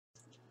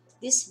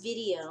This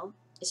video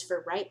is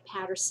for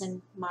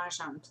Wright-Patterson Mah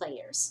Jongg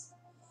players.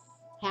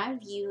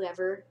 Have you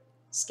ever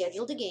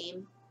scheduled a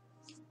game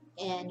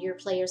and your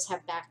players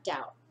have backed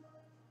out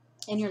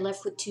and you're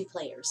left with 2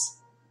 players?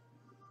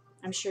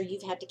 I'm sure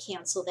you've had to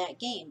cancel that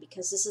game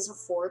because this is a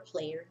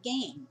 4-player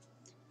game.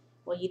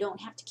 Well, you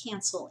don't have to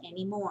cancel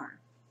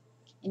anymore.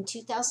 In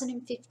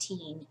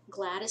 2015,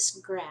 Gladys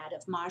Grad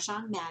of Mah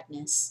Jongg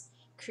Madness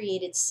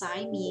created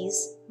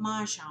Siamese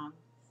Mah Jongg,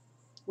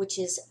 which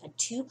is a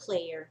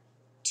 2-player,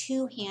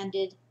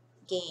 2-handed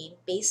game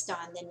based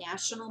on the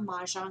National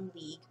Mah Jongg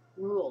League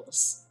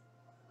rules.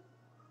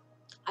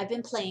 I've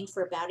been playing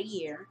for about a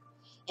year,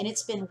 and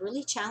it's been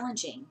really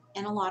challenging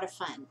and a lot of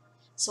fun.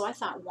 So I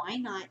thought, why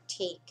not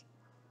take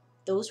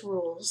those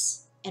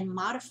rules and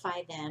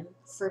modify them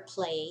for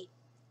play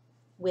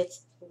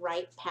with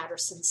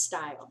Wright-Patterson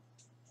style.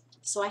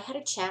 So I had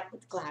a chat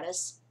with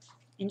Gladys,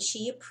 and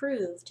she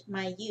approved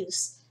my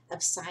use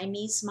of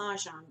Siamese Mah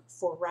Jongg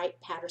for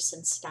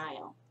Wright-Patterson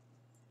style,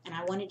 and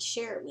I wanted to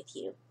share it with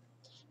you.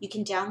 You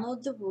can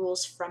download the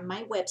rules from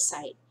my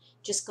website.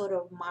 Just go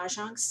to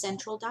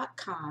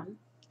mahjongcentral.com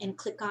and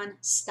click on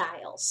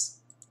Styles.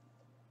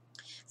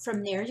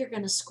 From there, you're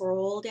going to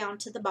scroll down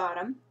to the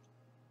bottom,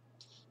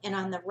 and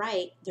on the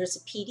right, there's a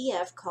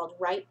PDF called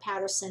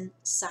Wright-Patterson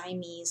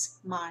Siamese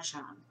Mah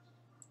Jongg.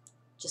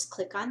 Just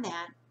click on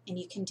that, and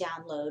you can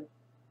download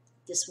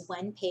this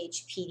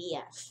 1-page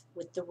PDF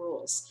with the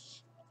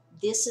rules.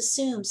 This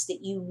assumes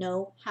that you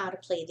know how to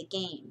play the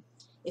game.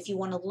 If you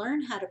want to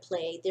learn how to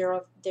play, there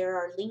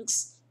are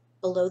links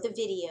below the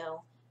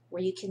video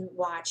where you can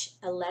watch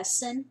a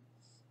lesson.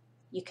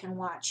 You can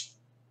watch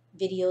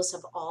videos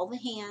of all the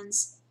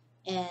hands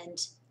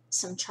and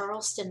some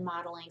Charleston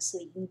modeling so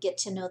that you can get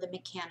to know the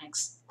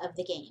mechanics of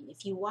the game.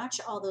 If you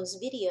watch all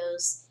those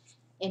videos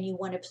and you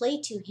want to play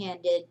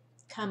 2-handed,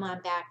 come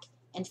on back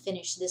and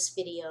finish this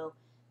video,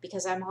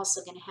 because I'm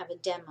also going to have a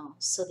demo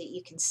so that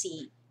you can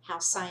see how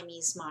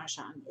Siamese Mah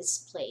Jongg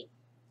is played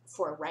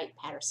for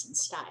Wright-Patterson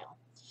style.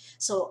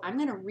 So I'm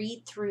going to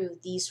read through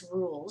these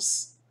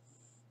rules,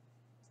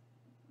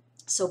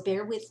 so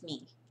bear with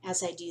me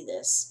as I do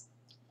this.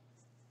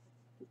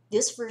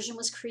 This version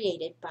was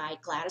created by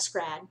Gladys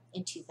Grad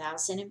in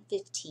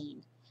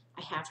 2015.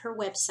 I have her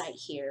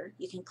website here.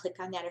 You can click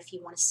on that if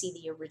you want to see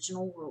the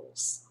original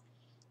rules.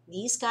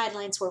 These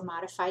guidelines were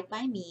modified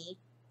by me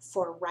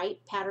for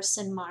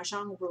Wright-Patterson Mah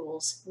Jongg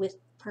rules with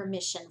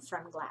permission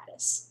from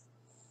Gladys.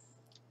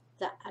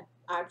 The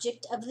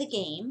object of the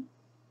game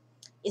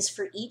is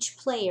for each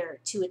player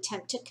to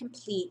attempt to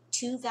complete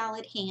 2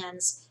 valid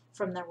hands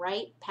from the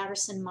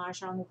Wright-Patterson Mah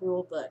Jongg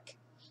rulebook.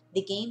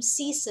 The game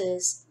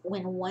ceases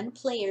when 1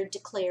 player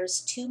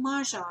declares 2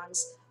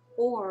 mahjongs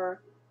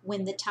or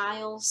when the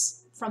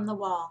tiles from the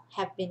wall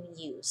have been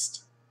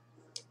used.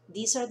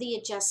 These are the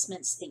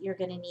adjustments that you're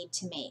going to need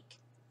to make.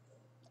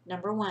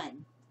 Number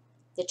 1,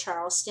 the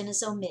Charleston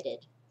is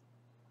omitted.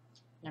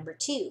 Number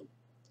 2,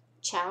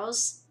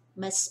 chows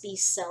must be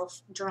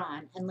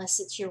self-drawn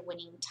unless it's your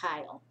winning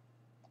tile.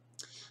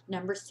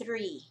 Number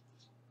 3,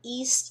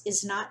 East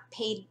is not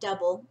paid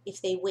double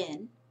if they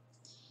win,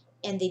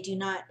 and they do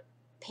not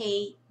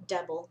pay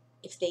double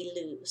if they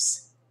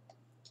lose.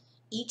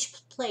 Each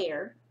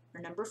player,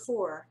 or number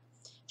 4,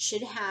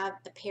 should have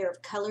a pair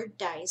of colored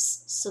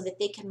dice so that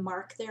they can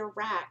mark their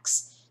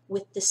racks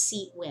with the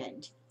seat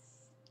wind.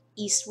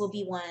 East will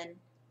be 1,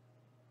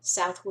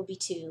 South will be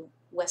 2,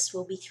 West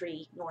will be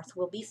 3, North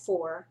will be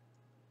 4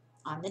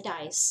 on the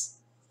dice.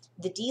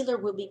 The dealer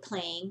will be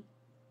playing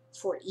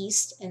for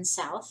East and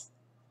South.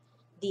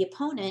 The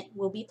opponent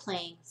will be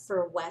playing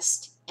for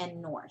West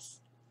and North.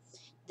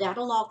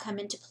 That'll all come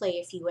into play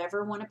if you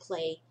ever want to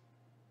play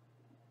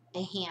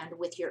a hand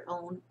with your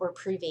own or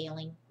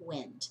prevailing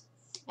wind.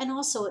 And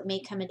also it may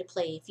come into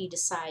play if you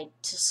decide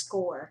to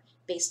score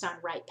based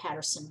on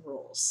Wright-Patterson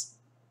rules.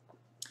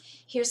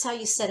 Here's how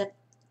you set up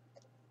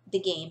the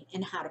game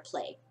and how to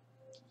play.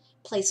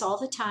 Place all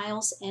the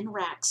tiles and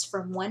racks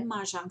from 1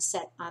 mahjong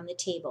set on the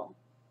table.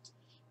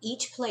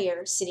 Each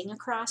player sitting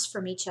across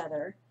from each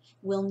other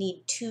will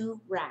need 2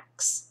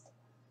 racks.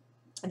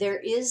 There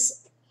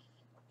is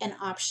an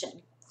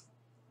option.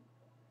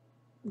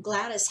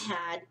 Gladys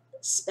had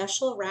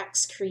special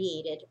racks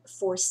created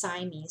for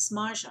Siamese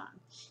Mah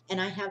Jongg,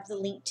 and I have the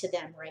link to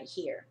them right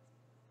here.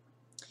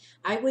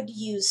 I would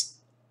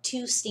use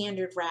 2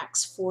 standard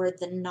racks for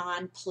the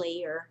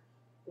non-player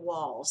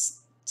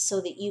walls so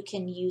that you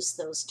can use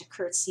those to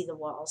curtsy the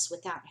walls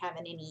without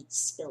having any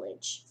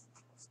spillage.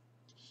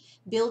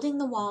 Building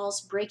the walls,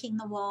 breaking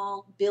the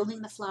wall,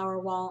 building the flower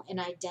wall,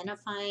 and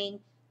identifying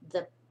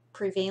the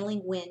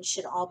prevailing wind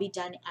should all be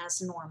done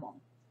as normal.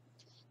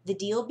 The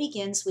deal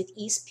begins with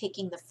East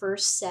picking the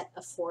first set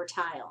of 4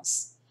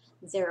 tiles.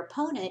 Their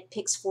opponent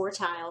picks 4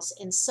 tiles,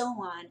 and so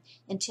on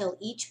until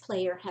each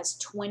player has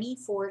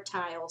 24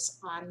 tiles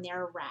on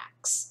their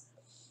racks.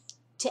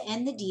 To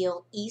end the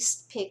deal,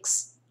 East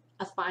picks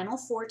a final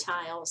 4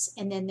 tiles,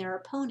 and then their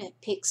opponent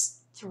picks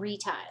 3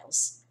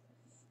 tiles.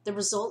 The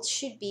results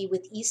should be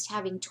with East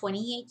having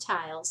 28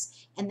 tiles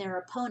and their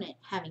opponent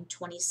having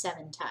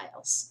 27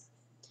 tiles.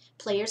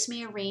 Players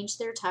may arrange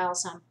their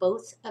tiles on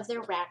both of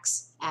their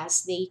racks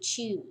as they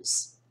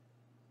choose.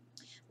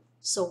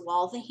 So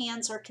while the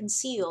hands are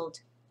concealed,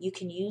 you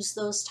can use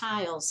those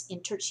tiles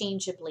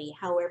interchangeably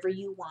however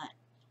you want.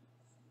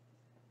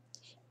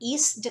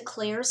 East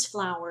declares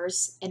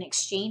flowers and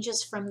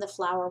exchanges from the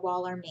flower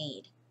wall are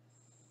made.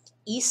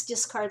 East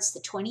discards the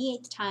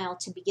 28th tile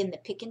to begin the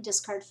pick and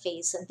discard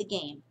phase of the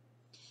game.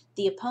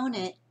 The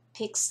opponent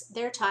picks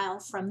their tile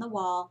from the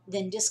wall,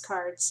 then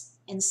discards,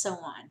 and so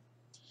on.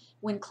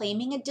 When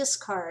claiming a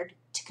discard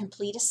to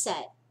complete a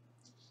set,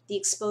 the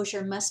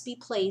exposure must be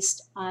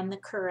placed on the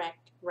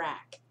correct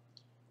rack.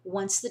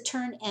 Once the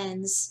turn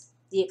ends,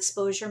 the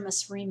exposure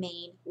must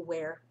remain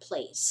where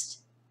placed.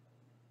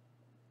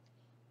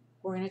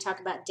 We're going to talk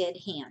about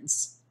dead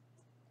hands.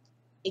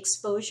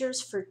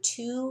 Exposures for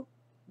two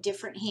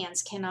different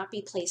hands cannot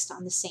be placed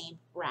on the same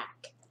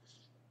rack.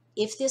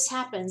 If this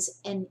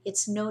happens and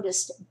it's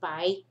noticed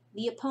by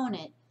the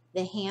opponent,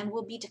 the hand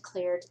will be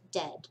declared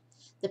dead.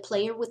 The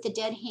player with the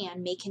dead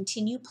hand may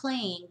continue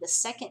playing the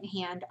second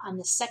hand on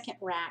the second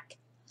rack,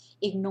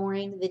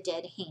 ignoring the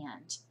dead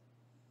hand.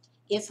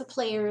 If a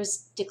player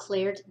is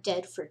declared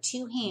dead for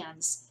two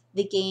hands,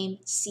 the game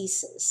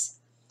ceases.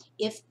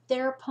 If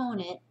their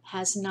opponent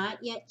has not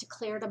yet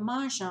declared a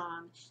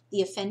mahjong,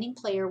 the offending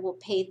player will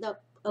pay the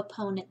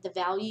opponent the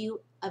value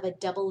of a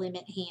double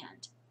limit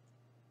hand.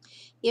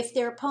 If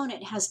their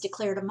opponent has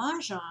declared a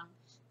mahjong,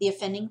 the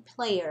offending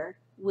player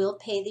will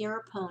pay their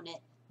opponent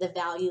the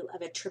value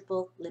of a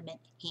triple limit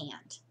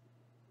hand.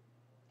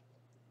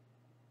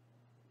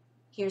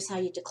 Here's how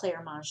you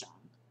declare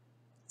mahjong.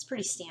 It's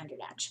pretty standard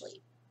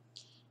actually,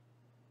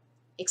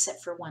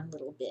 except for one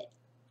little bit.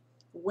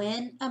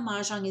 When a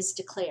mahjong is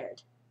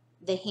declared,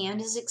 the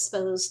hand is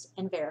exposed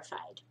and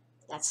verified.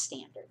 That's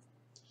standard.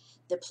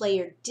 The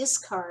player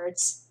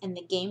discards and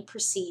the game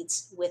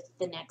proceeds with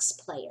the next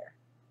player.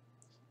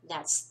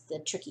 That's the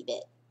tricky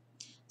bit.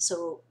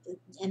 So,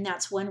 and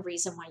that's one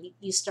reason why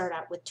you start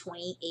out with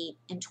 28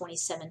 and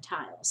 27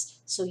 tiles.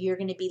 So you're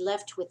going to be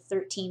left with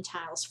 13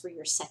 tiles for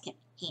your second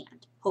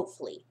hand,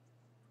 hopefully.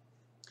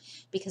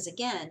 Because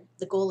again,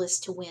 the goal is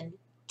to win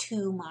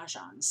 2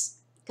 mahjongs,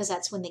 because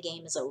that's when the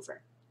game is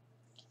over.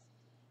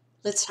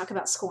 Let's talk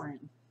about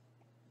scoring.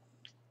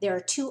 There are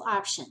 2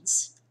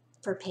 options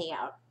for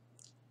payout.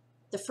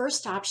 The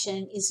first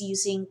option is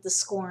using the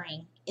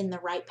scoring in the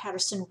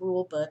Wright-Patterson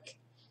rulebook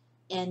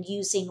and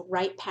using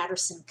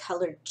Wright-Patterson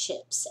colored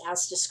chips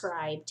as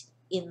described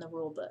in the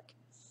rulebook.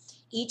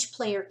 Each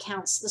player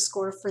counts the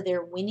score for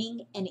their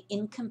winning and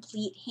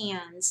incomplete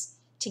hands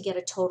to get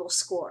a total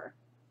score.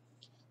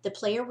 The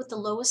player with the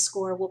lowest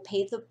score will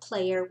pay the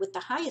player with the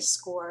highest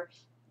score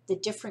the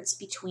difference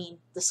between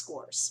the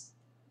scores.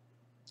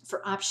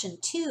 For option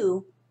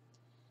 2,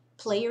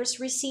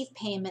 players receive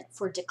payment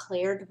for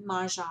declared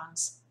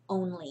mahjongs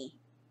only.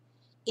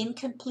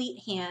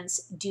 Incomplete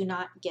hands do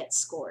not get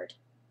scored.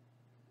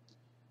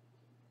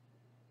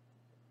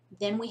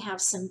 Then we have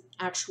some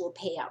actual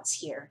payouts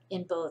here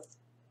in both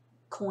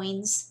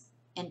coins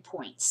and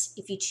points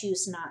if you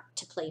choose not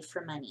to play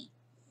for money.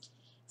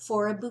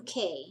 For a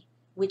bouquet,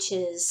 which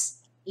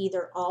is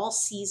either all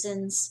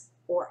seasons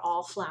or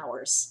all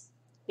flowers,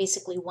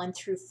 basically 1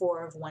 through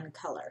 4 of one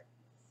color,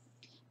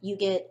 you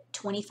get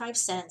 25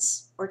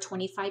 cents or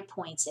 25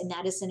 points, and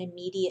that is an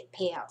immediate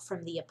payout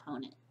from the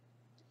opponent.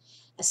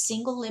 A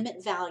single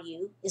limit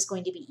value is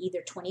going to be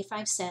either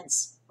 25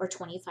 cents or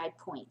 25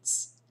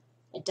 points.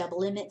 A double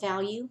limit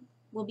value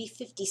will be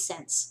 50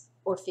 cents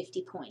or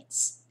 50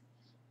 points.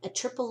 A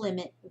triple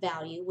limit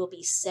value will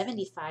be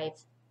 75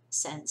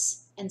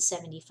 cents and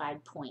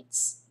 75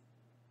 points.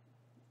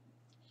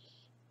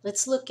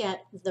 Let's look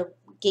at the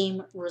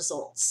game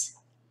results.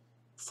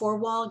 For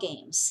wall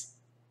games,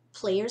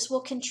 players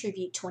will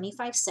contribute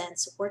 25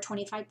 cents or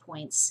 25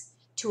 points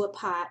to a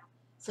pot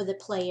for the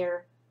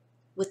player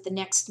with the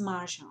next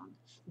mahjong.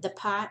 The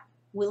pot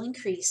will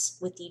increase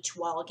with each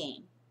wall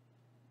game.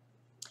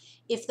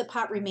 If the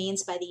pot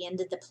remains by the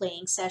end of the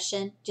playing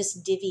session,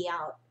 just divvy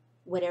out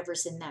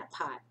whatever's in that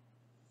pot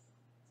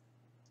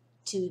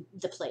to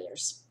the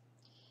players.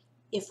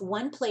 If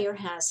one player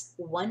has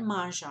 1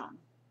 mahjong,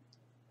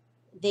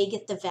 they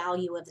get the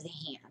value of the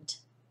hand.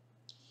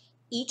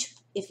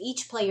 If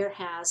each player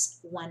has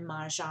 1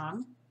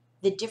 mahjong,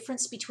 the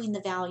difference between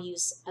the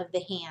values of the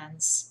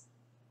hands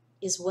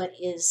is what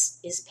is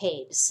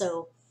paid.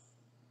 So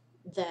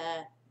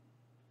the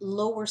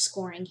lower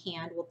scoring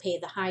hand will pay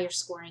the higher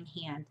scoring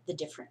hand the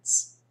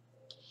difference.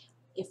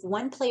 If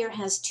one player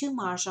has 2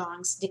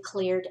 mahjongs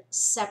declared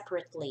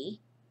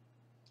separately,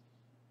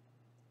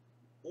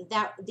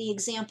 the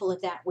example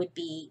of that would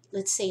be,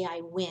 let's say I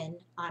win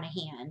on a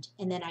hand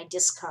and then I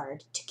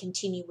discard to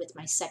continue with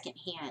my second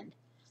hand,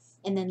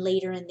 and then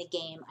later in the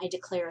game I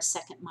declare a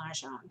second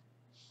mahjong.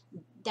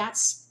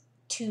 That's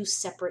 2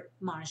 separate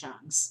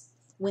mahjongs.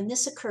 When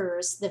this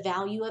occurs, the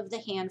value of the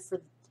hand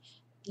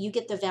you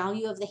get the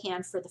value of the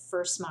hand for the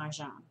first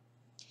mahjong.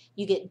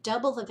 You get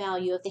double the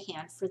value of the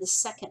hand for the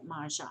second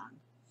mahjong.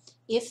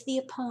 If the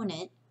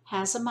opponent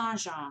has a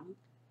mahjong,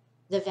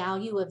 the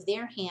value of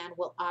their hand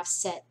will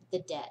offset the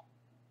debt.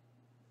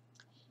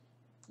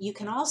 You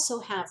can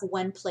also have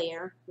one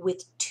player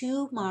with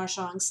 2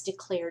 mahjongs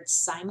declared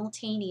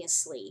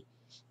simultaneously.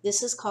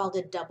 This is called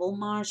a double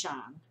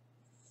mahjong.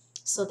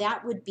 So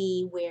that would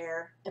be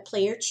where a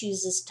player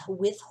chooses to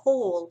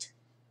withhold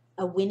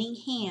a winning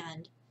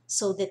hand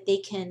so that they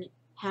can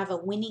have a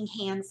winning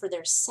hand for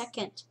their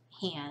second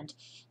hand,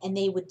 and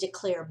they would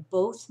declare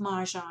both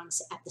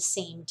mahjongs at the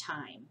same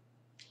time.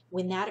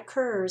 When that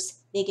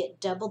occurs, they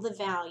get double the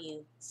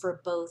value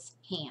for both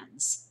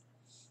hands.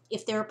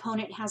 If their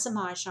opponent has a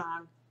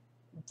mahjong,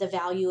 the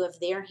value of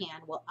their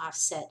hand will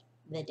offset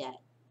the debt.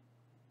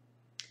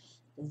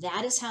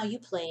 That is how you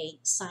play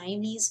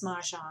Siamese Mah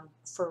Jongg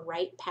for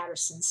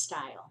Wright-Patterson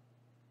style.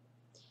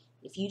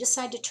 If you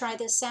decide to try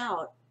this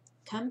out,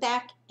 come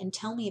back and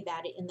tell me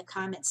about it in the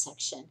comment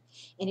section.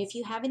 And if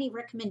you have any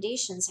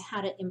recommendations on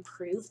how to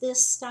improve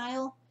this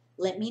style,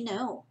 let me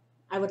know.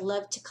 I would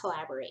love to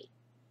collaborate.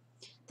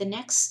 The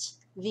next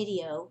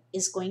video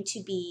is going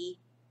to be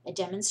a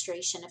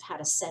demonstration of how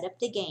to set up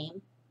the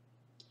game,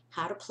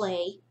 how to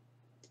play,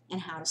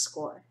 and how to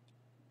score.